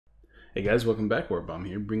Hey guys, welcome back. Warbomb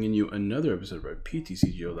here, bringing you another episode of our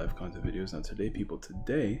PTCGO live content videos. Now today,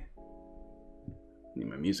 need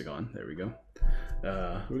my music on, there we go.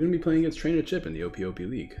 We're going to be playing against TrainerChip in the OPOP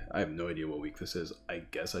League. I have no idea what week this is. I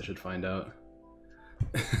guess I should find out.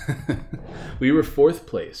 We were 4th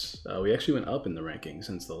place. We actually went up in the ranking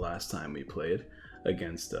since the last time we played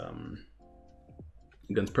against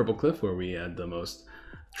Purple Cliff, where we had the most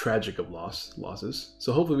tragic of losses.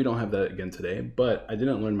 So hopefully we don't have that again today, but I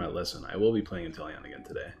didn't learn my lesson. I will be playing Inteleon again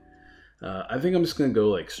today. I think I'm just gonna go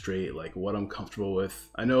like straight, like what I'm comfortable with.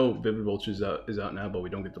 I know Vivid Vultures is out now, but we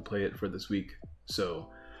don't get to play it for this week. So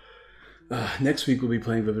next week we'll be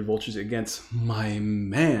playing Vivid Vultures against my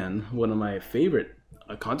man, one of my favorite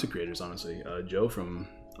content creators, honestly, Joe from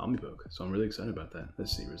OmniPoke. So I'm really excited about that.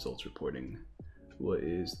 Let's see, results reporting.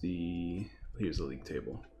 Here's the league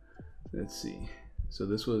table. Let's see. So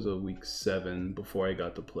this was a week 7 before I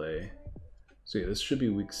got to play. So yeah, this should be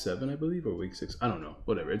week 7, I believe, or week 6. I don't know.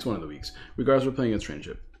 Whatever. It's one of the weeks. Regardless, we're playing against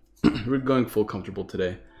TrainerChip. We're going full comfortable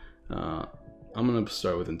today. I'm going to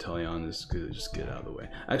start with Inteleon just get out of the way.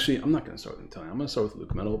 Actually, I'm not going to start with Inteleon. I'm going to start with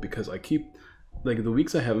Luke Metal because I keep, like, the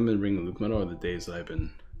weeks I haven't been bringing Luke Metal are the days that I've been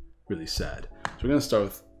really sad. So we're going to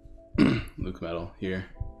start with Luke Metal here.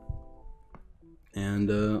 And,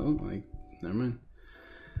 never mind.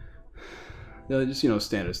 Just,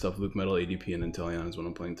 standard stuff. Luke Metal, ADP, and Inteleon is what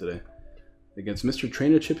I'm playing today. Against Mr.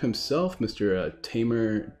 TrainerChip himself, Mr.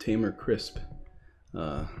 Tamer Crisp.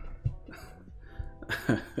 I'm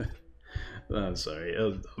sorry, that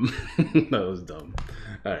was dumb. That was dumb.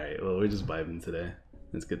 Alright, well, we're just vibing today.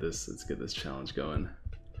 Let's get this challenge going.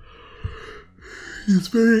 He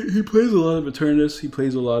plays a lot of Eternus. He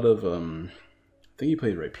plays a lot of, I think he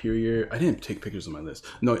played Rhyperior. I didn't take pictures of my list.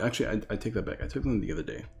 No, actually, I take that back. I took them the other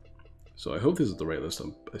day. So I hope this is the right list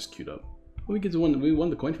I queued up. We won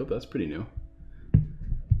the coin flip. That's pretty new.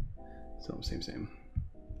 So same. Same.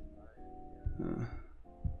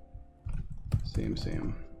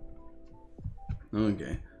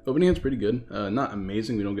 Okay. Opening hand's pretty good. Not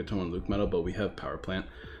amazing. We don't get to on Luke Metal, but we have Power Plant.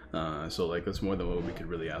 So like that's more than what we could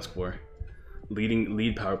really ask for.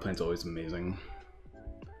 Lead Power Plant's always amazing.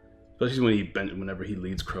 Especially whenever he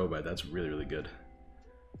leads Crowbite. That's really good.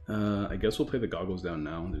 I guess we'll play the goggles down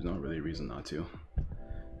now. There's not really a reason not to.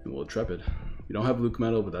 And we'll Intrepid. We don't have Luke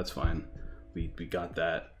Metal, but that's fine. We got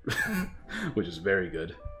that, which is very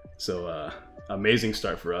good. So amazing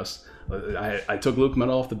start for us. I took Luke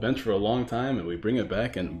Metal off the bench for a long time, and we bring it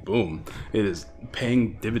back, and boom, it is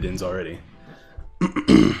paying dividends already.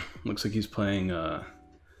 Looks like he's playing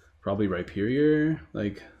probably Rhyperior.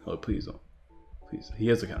 Like, oh please don't, please. He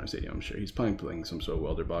has a counter stadium, I'm sure. He's playing some sort of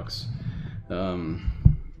welder box.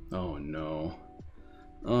 Oh no.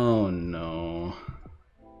 Oh no.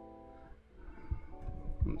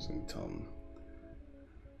 I'm just gonna tell him.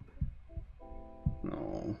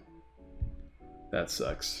 No. That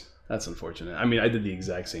sucks. That's unfortunate. I mean, I did the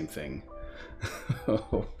exact same thing.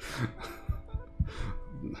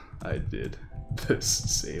 I did the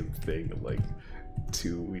same thing like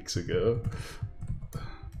 2 weeks ago.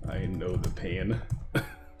 I know the pain.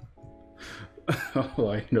 Oh,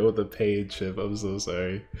 I know the pain, Chip. I'm so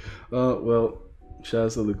sorry. Well, shout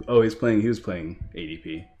out to Luke. Oh, he was playing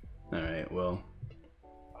ADP. Alright, well.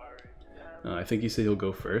 I think he said he'll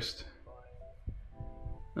go first.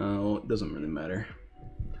 Well, it doesn't really matter.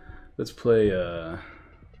 Let's play, God,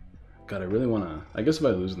 I really want to... I guess if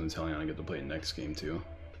I lose in the Inteleon, I get to play it next game, too.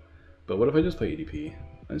 But what if I just play ADP?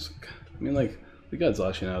 I mean, like, we got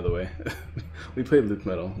Zacian out of the way. We played Luke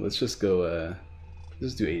Metal. Let's just go,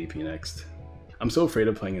 let's do ADP next. I'm so afraid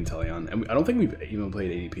of playing Inteleon, and I don't think we've even played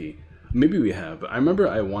ADP. Maybe we have, but I remember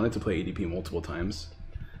I wanted to play ADP multiple times.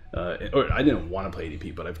 Or I didn't want to play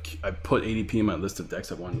ADP, but I've put ADP in my list of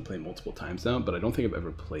decks I've wanted to play multiple times now, but I don't think I've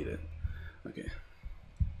ever played it. Okay.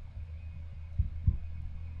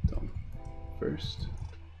 So, first.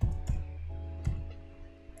 I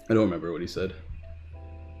don't remember what he said.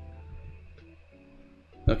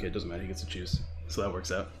 Okay, it doesn't matter, he gets to choose. So that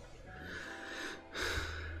works out.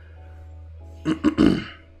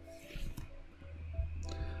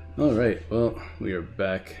 Alright, well, we are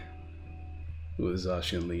back with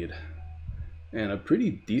Zacian lead. And a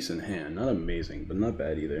pretty decent hand. Not amazing, but not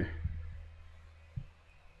bad either.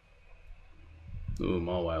 Ooh,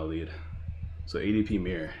 Mawile lead. So ADP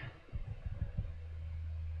mirror.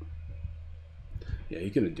 Yeah,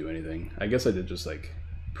 he couldn't do anything. I guess I did just like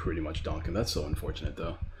pretty much donk him. That's so unfortunate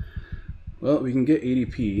though. Well, we can get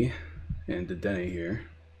ADP and Dedenne here.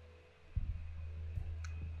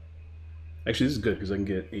 Actually, this is good because I can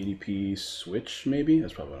get ADP switch maybe.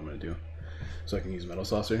 That's probably what I'm going to do. So I can use Metal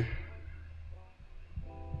Saucer.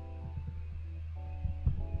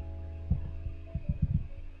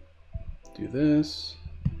 do this,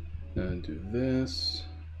 and do this.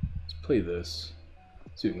 Let's play this.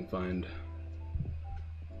 See what we can find.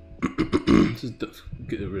 Just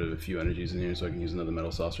get rid of a few energies in here so I can use another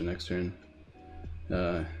metal saucer next turn.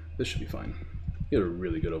 This should be fine. Get a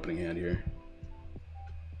really good opening hand here.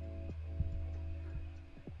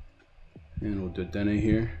 And we'll do Dene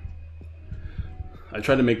here. I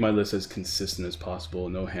tried to make my list as consistent as possible.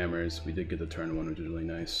 No hammers. We did get the turn one, which is really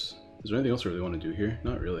nice. Is there anything else I really want to do here?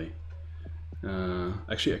 Not really.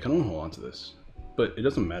 Actually, I kind of want to hold on to this. But it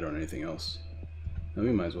doesn't matter on anything else. Now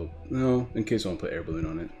we might as well... No, in case I want to put air balloon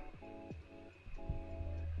on it.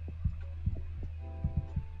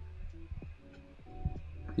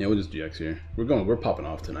 Yeah, we'll just GX here. We're popping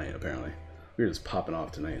off tonight, apparently. We're just popping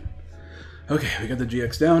off tonight. Okay, we got the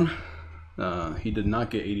GX down. He did not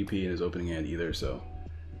get ADP in his opening hand either, so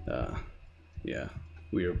yeah,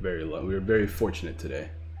 we are very fortunate today.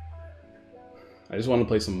 I just want to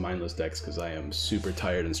play some mindless decks because I am super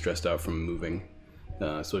tired and stressed out from moving,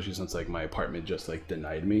 especially since like my apartment just like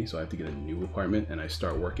denied me, so I have to get a new apartment, and I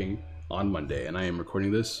start working on Monday, and I am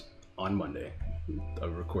recording this on Monday.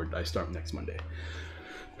 I start next Monday.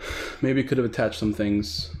 Maybe could have attached some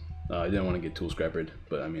things. I didn't want to get tool scrappered,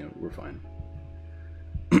 but I mean, we're fine.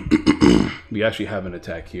 We actually have an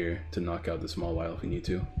attack here to knock out the small while if we need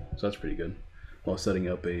to, so that's pretty good. While setting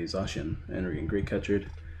up a Zacian, and we're getting great catchered.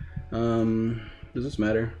 Does this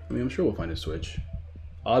matter? I mean, I'm sure we'll find a switch.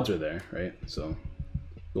 Odds are there, right? So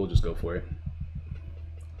we'll just go for it.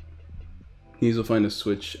 He's will find a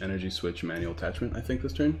switch, energy switch, manual attachment, I think,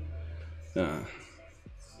 this turn. So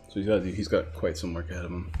he's got quite some work ahead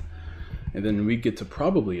of him. And then we get to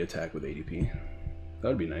probably attack with ADP. That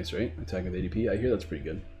would be nice, right? Attack with ADP. I hear that's pretty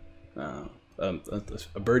good.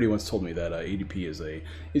 A birdie once told me that ADP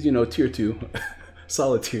is you know, tier 2,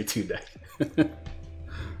 solid tier 2 deck.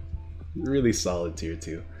 Really solid tier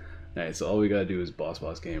 2. All right, so all we gotta do is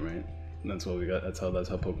boss game, right? And that's what we got. That's how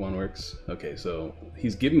Pokemon works. Okay, so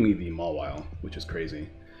he's giving me the Mawile, which is crazy.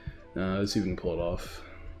 Let's see if we can pull it off.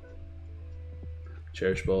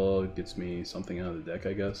 Cherish Ball gets me something out of the deck,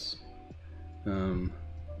 I guess. I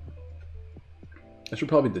should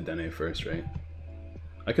probably do Dene first, right?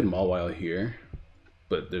 I could Mawile here,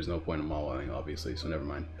 but there's no point in Mawiling, obviously, so never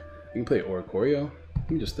mind. You can play Oricorio.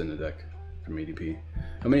 Let me just thin the deck from ADP.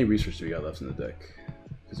 How many research do we got left in the deck?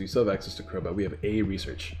 Because we still have access to Crobat. We have a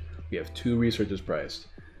research. We have 2 researches priced.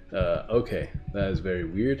 Okay, that is very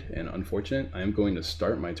weird and unfortunate. I am going to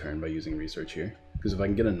start my turn by using research here, because if I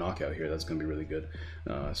can get a knockout here, that's going to be really good.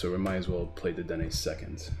 So we might as well play the Dene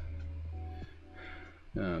second.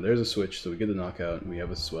 There's a switch, so we get the knockout. We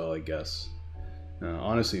have a swell, I guess.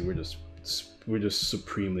 Honestly, we're just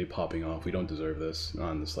supremely popping off. We don't deserve this,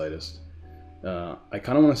 not in the slightest. I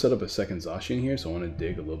kind of want to set up a second Zacian here, so I want to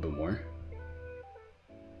dig a little bit more.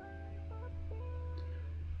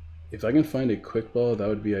 If I can find a quick ball, that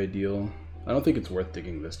would be ideal. I don't think it's worth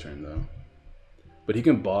digging this turn though. But he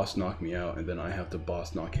can boss knock me out, and then I have to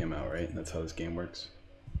boss knock him out, right? That's how this game works.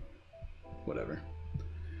 Whatever.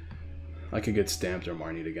 I could get stamped or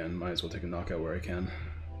Marnied again. Might as well take a knockout where I can.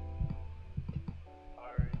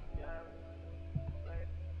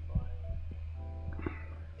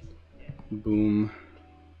 Boom.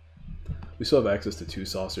 We still have access to 2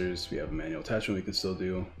 saucers. We have a manual attachment we can still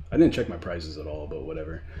do. I didn't check my prizes at all, but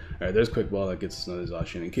whatever. Alright, there's Quick Ball that gets us another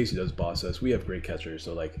Zacian. In case he does boss us, we have great catchers,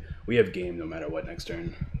 so like, we have game no matter what next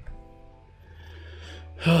turn.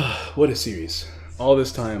 What a series. All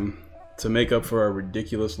this time to make up for our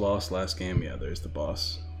ridiculous loss last game. Yeah, there's the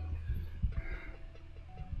boss.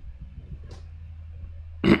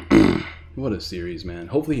 What a series, man.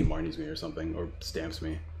 Hopefully he Marnies me or something, or stamps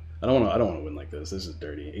me. I don't want to win like this. This is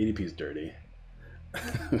dirty. ADP is dirty.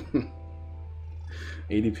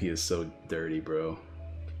 ADP is so dirty, bro.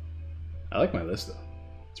 I like my list though.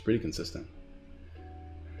 It's pretty consistent.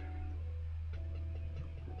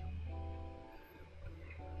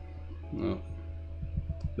 Well,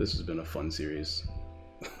 this has been a fun series,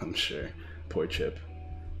 I'm sure. Poor Chip.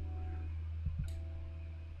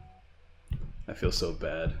 I feel so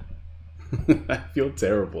bad. I feel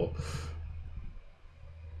terrible.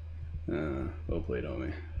 Well played,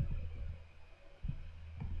 homie.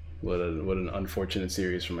 What an unfortunate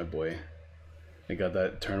series for my boy. I got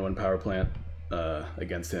that turn 1 power plant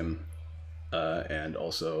against him, and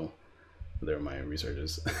also there are my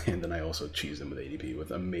researches, and then I also cheesed him with ADP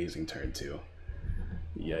with amazing turn 2.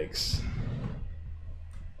 Yikes.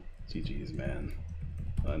 GG's, man.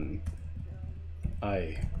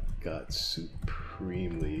 I got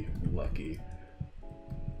supremely lucky.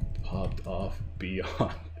 Popped off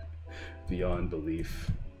beyond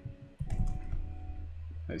belief.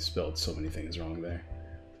 I spelled so many things wrong there.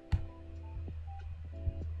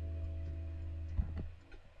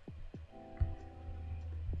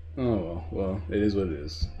 well, it is what it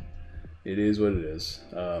is. It is what it is.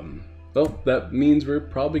 Well, that means we're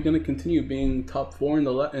probably going to continue being top 4 in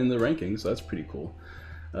the rankings. So that's pretty cool.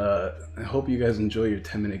 I hope you guys enjoy your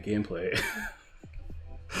 10-minute gameplay.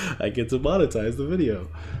 I get to monetize the video.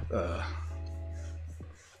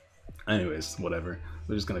 Anyways, whatever.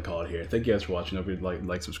 We're just gonna call it here. Thank you guys for watching. Hope you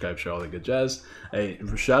like, subscribe, share, all that good jazz. Hey,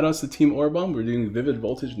 shout outs to Team Orbomb. We're doing Vivid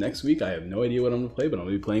Voltage next week. I have no idea what I'm gonna play, but I'm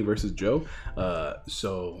gonna be playing versus Joe.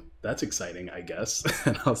 So that's exciting, I guess.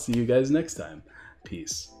 And I'll see you guys next time.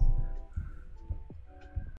 Peace.